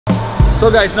So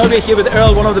guys, now we're here with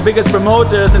Earl, one of the biggest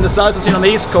promoters in the salsa scene on the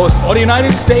East Coast, or the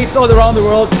United States, all around the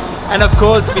world. And of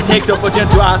course, we take the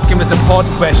opportunity to ask him this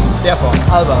important question. Therefore,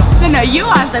 Alba. No, you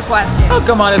ask the question. Oh,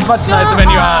 come on, it's much nicer when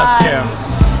you ask him.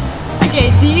 Okay,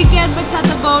 do you get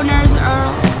bachata boners,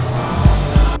 Earl?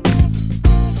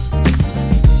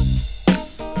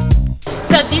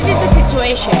 So this is the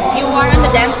situation. You are on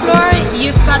the dance floor,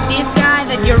 you've got this guy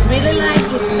that you really like,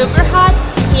 he's super hot.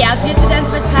 He asks you to dance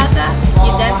bachata,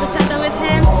 you dance bachata with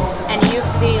him, and you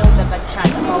feel the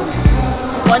bachata boner.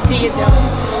 What do you do?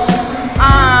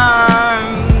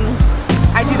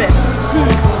 I do this.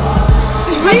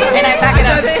 And I back it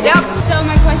up. Yep. So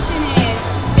my question is,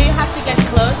 do you have to get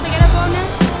close to get a boner?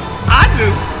 I do.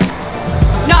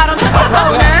 No, I don't touch the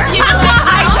boner.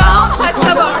 I don't touch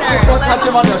the boner. Don't touch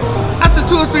him on the... After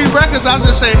 2 or 3 records, I'll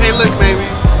just say, hey, look, baby,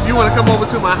 you want to come over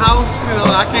to my house? You know,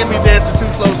 I can't be dancing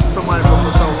too close to somebody for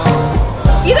so long.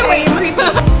 Either way, it's creepy.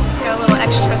 Got a little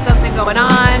extra something going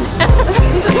on.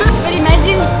 But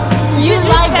imagine you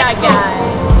like that guy.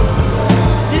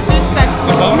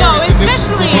 Disrespectful. No,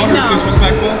 especially no.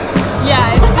 Disrespectful?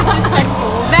 Yeah, it's disrespectful.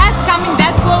 That coming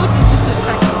that close is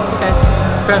disrespectful. Okay,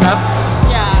 fair enough.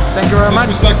 Yeah. Thank you very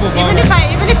much. Disrespectful Even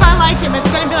if I like him, it's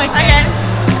gonna be like okay.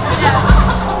 Yeah.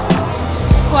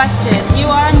 Question: you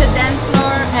are on the dance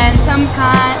floor and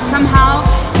somehow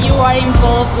you are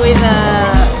involved with a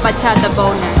bachata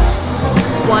boner.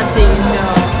 What do you do?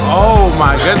 Oh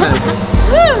my goodness.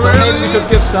 So maybe we should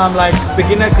give some like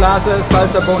beginner classes,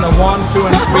 salsa boner 1, 2,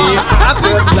 and 3,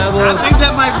 certain level. I think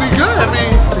that might be good. I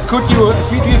mean, do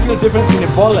you feel a difference in the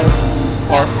ball length?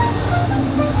 Or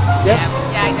yes?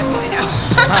 Yeah, I definitely know.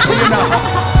 You know.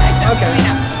 Okay.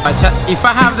 if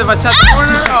I have the bachata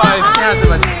corner, or if she has the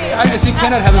bachata. She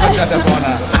cannot have a bachata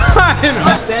boner. I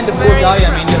understand the poor guy.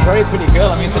 I mean, you're a very pretty girl.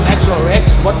 I mean, it's a natural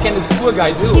reaction. What can this poor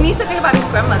guy do? He needs to think about his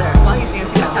grandmother while he's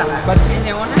dancing bachata. But and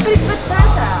it won't happen. It's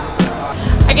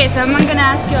bachata. Okay, so I'm gonna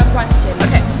ask you a question.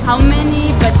 Okay. How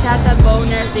many bachata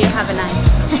boners do you have a night?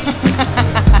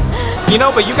 You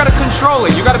know, but you gotta control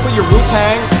it. You gotta put your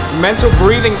Wu-Tang mental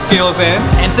breathing skills in.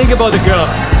 And think about the girl,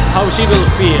 how she will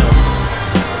feel.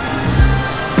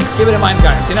 Keep it in mind,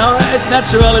 guys. You know, it's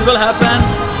natural, it will happen.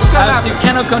 You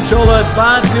cannot control it,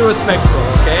 but be respectful,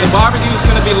 okay? The barbecue's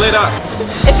gonna be lit up.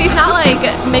 If he's not like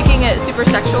making it super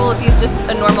sexual, if he's just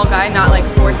a normal guy, not like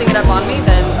forcing it up on me,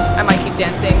 then I might keep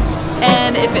dancing.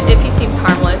 And if he seems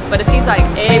harmless, but if he's like,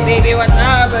 hey baby, what's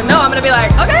up? Then no, I'm gonna be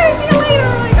like, okay, see you later.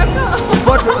 Like, I'm gone.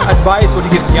 What advice would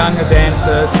you give younger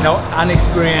dancers, you know,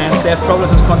 unexperienced, they have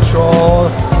problems with control,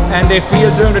 and they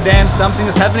feel during the dance something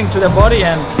is happening to their body,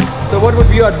 and so what would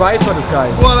be your advice for these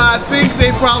guys? Well, I think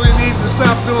they probably need to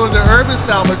stop doing the urban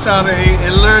style bachata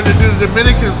and learn to do the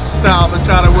Dominican style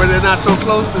bachata where they're not so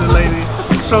close to the lady,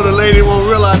 so the lady won't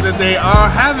realize that they are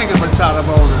having a bachata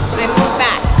boner. They move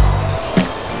back.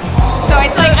 So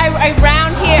it's like I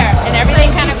round here and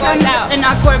everything kind of goes out. An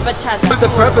awkward bachata. What's the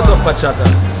purpose of bachata?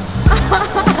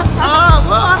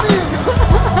 Well, I mean,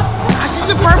 I think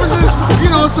the purpose is, you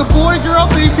know, it's a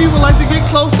boy-girl thing. People like to get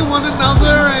close to one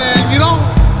another, and you know,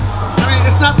 I mean,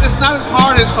 it's not as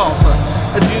hard as salsa.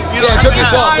 You know, Yeah, it took you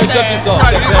soft. It took you soft.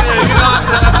 Right,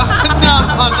 no,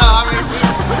 I mean.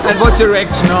 And what's your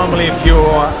reaction normally if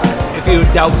you're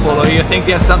doubtful or you think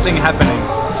there's something happening?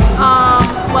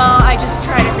 Well, I just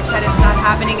try to pretend it's not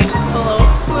happening and just move,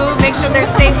 make sure there's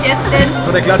safe distance.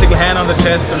 So the classical hand on the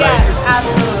chest and Yes, like,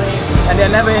 absolutely. and there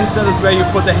are never instances where you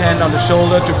put the hand on the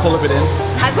shoulder to pull a bit in.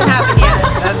 Hasn't happened yet.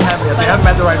 Hasn't happened yet. So you haven't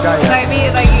met the right guy yet. I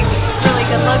mean, like, he's really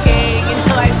good looking, you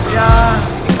know, Yeah.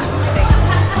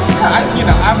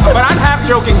 But I'm half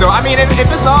joking though. I mean, if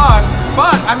it's on,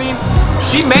 but I mean,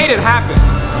 she made it happen.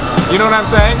 You know what I'm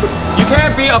saying? You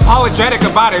can't be apologetic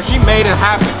about it if she made it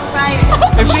happen. right.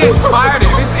 If she inspired it,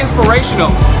 if it's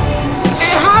inspirational.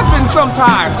 It happens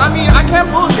sometimes. I mean, I can't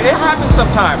bullshit. It happens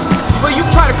sometimes. But you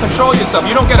try to control yourself.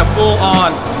 You don't get a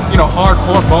full-on, you know,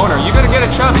 hardcore boner. You're gonna get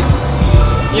a chubby.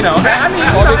 You know, I mean,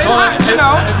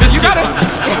 you gotta,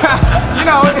 you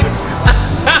know.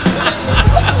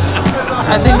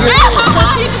 I think you're...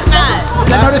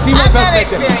 That's not a female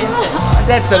perspective. Experienced it.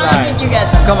 That's a lie. You get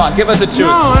that. Come on, give us a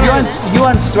truth. No, you're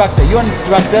an instructor,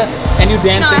 and you're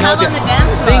dancing No, out I'm there. on the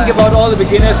dance floor. Think about all the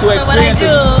beginners who So what I experience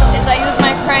do it. is I use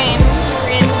my frame to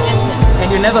create some distance. And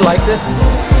you never liked it?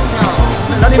 No.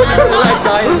 Not even with the right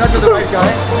guy? Not with the right guy?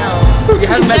 No.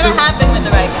 You haven't It's met never the... happened with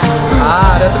the right guy.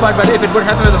 Ah, that's the point. But if it would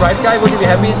happen with the right guy, would you be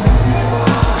happy?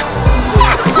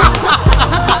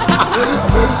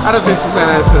 I don't think she's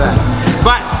gonna answer that.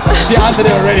 But She answered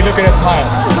it already. Look at her smile.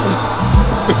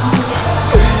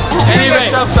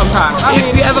 Anyway, catch up sometimes.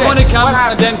 if you ever want to come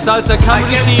and dance salsa, come to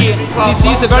the scene. DC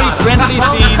is a very friendly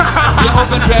scene. We're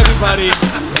open to everybody.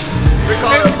 We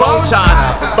call it bone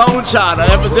chana. Bone chana,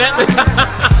 evidently.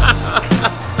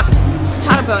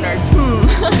 Chata boners.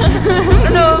 I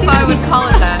don't know if I would call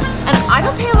it that. And I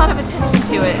don't pay a lot of attention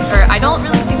to it, or I don't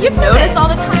really seem to notice all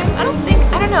the time. I don't think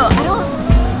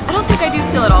I do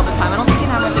feel it all the time. I don't pay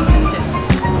that much attention.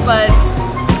 But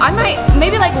I might,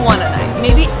 maybe like one a night.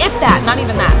 Maybe if that, not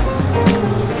even that.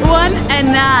 One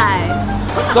and nine.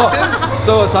 So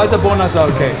salsa boners are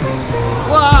okay.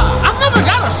 Well, I've never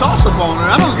got a salsa boner.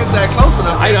 I don't get that close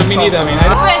enough. I don't mean either.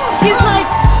 But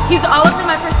he's all up in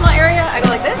my personal area. I go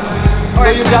like this. So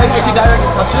you actually directly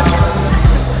touch it?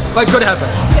 But it could happen.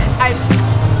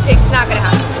 It's not gonna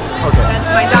happen. Okay. That's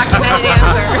my documented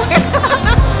answer.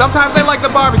 Sometimes they like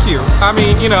the barbecue. I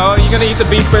mean, you know, you're gonna eat the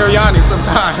beef biryani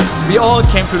sometimes. We all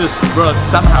came to this world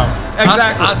somehow.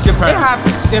 Exactly. Ask your parents. It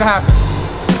happens. It happens.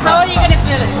 How are you gonna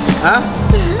feel it? Huh?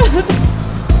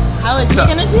 How is he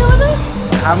gonna deal with it?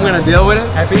 I'm gonna deal with it.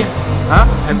 Happy? Huh?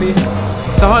 Happy?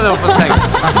 So hold on for a second.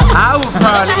 I would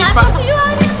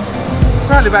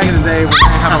probably back in the day when I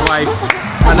didn't have a wife.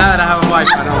 But now that I have a wife,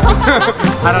 I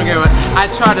don't get it. I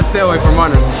try to stay away from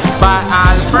runners. But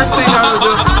the first thing I would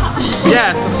do,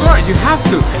 yes, of course, you have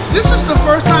to. This is the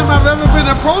first time I've ever been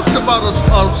approached about a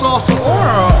salsa or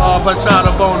a bachata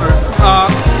boner.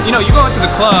 You know, you go into the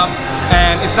club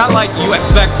and it's not like you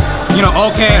expect, you know,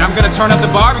 okay, I'm gonna turn up the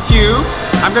barbecue.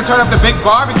 I'm gonna turn up the big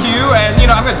barbecue and, you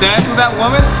know, I'm gonna dance with that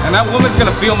woman and that woman's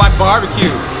gonna feel my barbecue.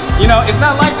 You know, it's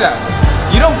not like that.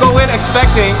 You don't go in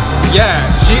expecting, yeah,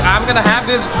 I'm gonna have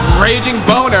this raging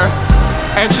boner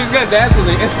and she's gonna dance with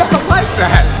me. It's not like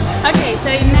that. Okay,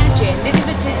 so imagine, this is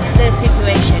the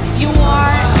situation. You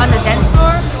are on the dance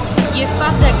floor, you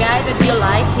spot the guy that you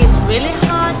like, he's really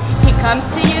hot, he comes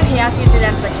to you, he asks you to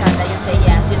dance bachata, you say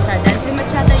yes, you start dancing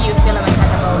bachata, you feel a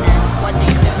bachata boner. What do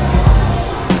you do?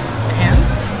 Dance?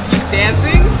 Keep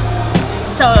dancing?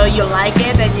 So you like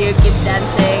it and you keep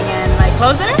dancing and like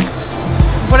closer?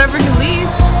 Whatever he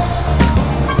leads.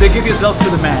 So give yourself to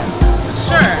the man.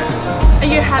 Sure. Are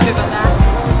you happy about that?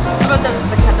 About the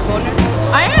bachata boner?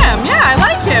 I am, yeah, I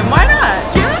like him. Why not?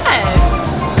 Good.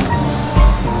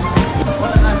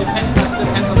 Well,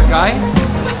 depends on the guy.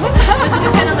 Does it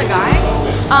depend on the guy?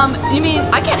 You mean,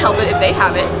 I can't help it if they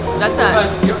have it. That's not.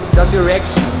 Does your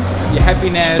reaction, your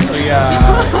happiness or your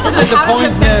Does it have to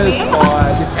affect disappointment me?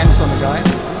 or depends on the guy?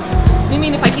 You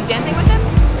mean if I keep dancing with him?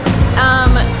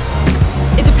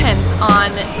 It depends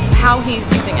on how he's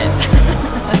using it.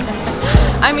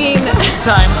 I mean,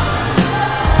 Sometimes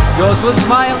girls will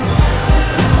smile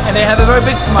and they have a very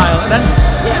big smile and then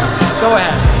go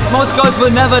ahead. Most girls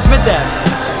will never admit that.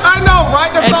 I know,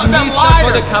 right? That's At not least not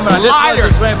for the camera. This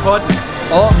is very important.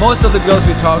 Most of the girls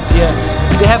we talked here,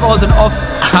 they have also an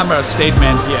off-camera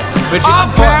statement here. Which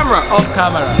Off camera? Off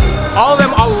camera. All of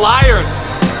them are liars.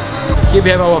 Here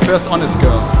we have our first honest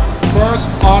girl. First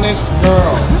honest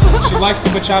girl. She likes the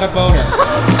bachata boner.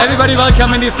 Everybody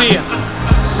welcome in DC.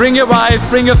 Bring your wife,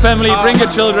 bring your family, bring your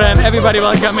children. Everybody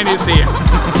welcome in DC.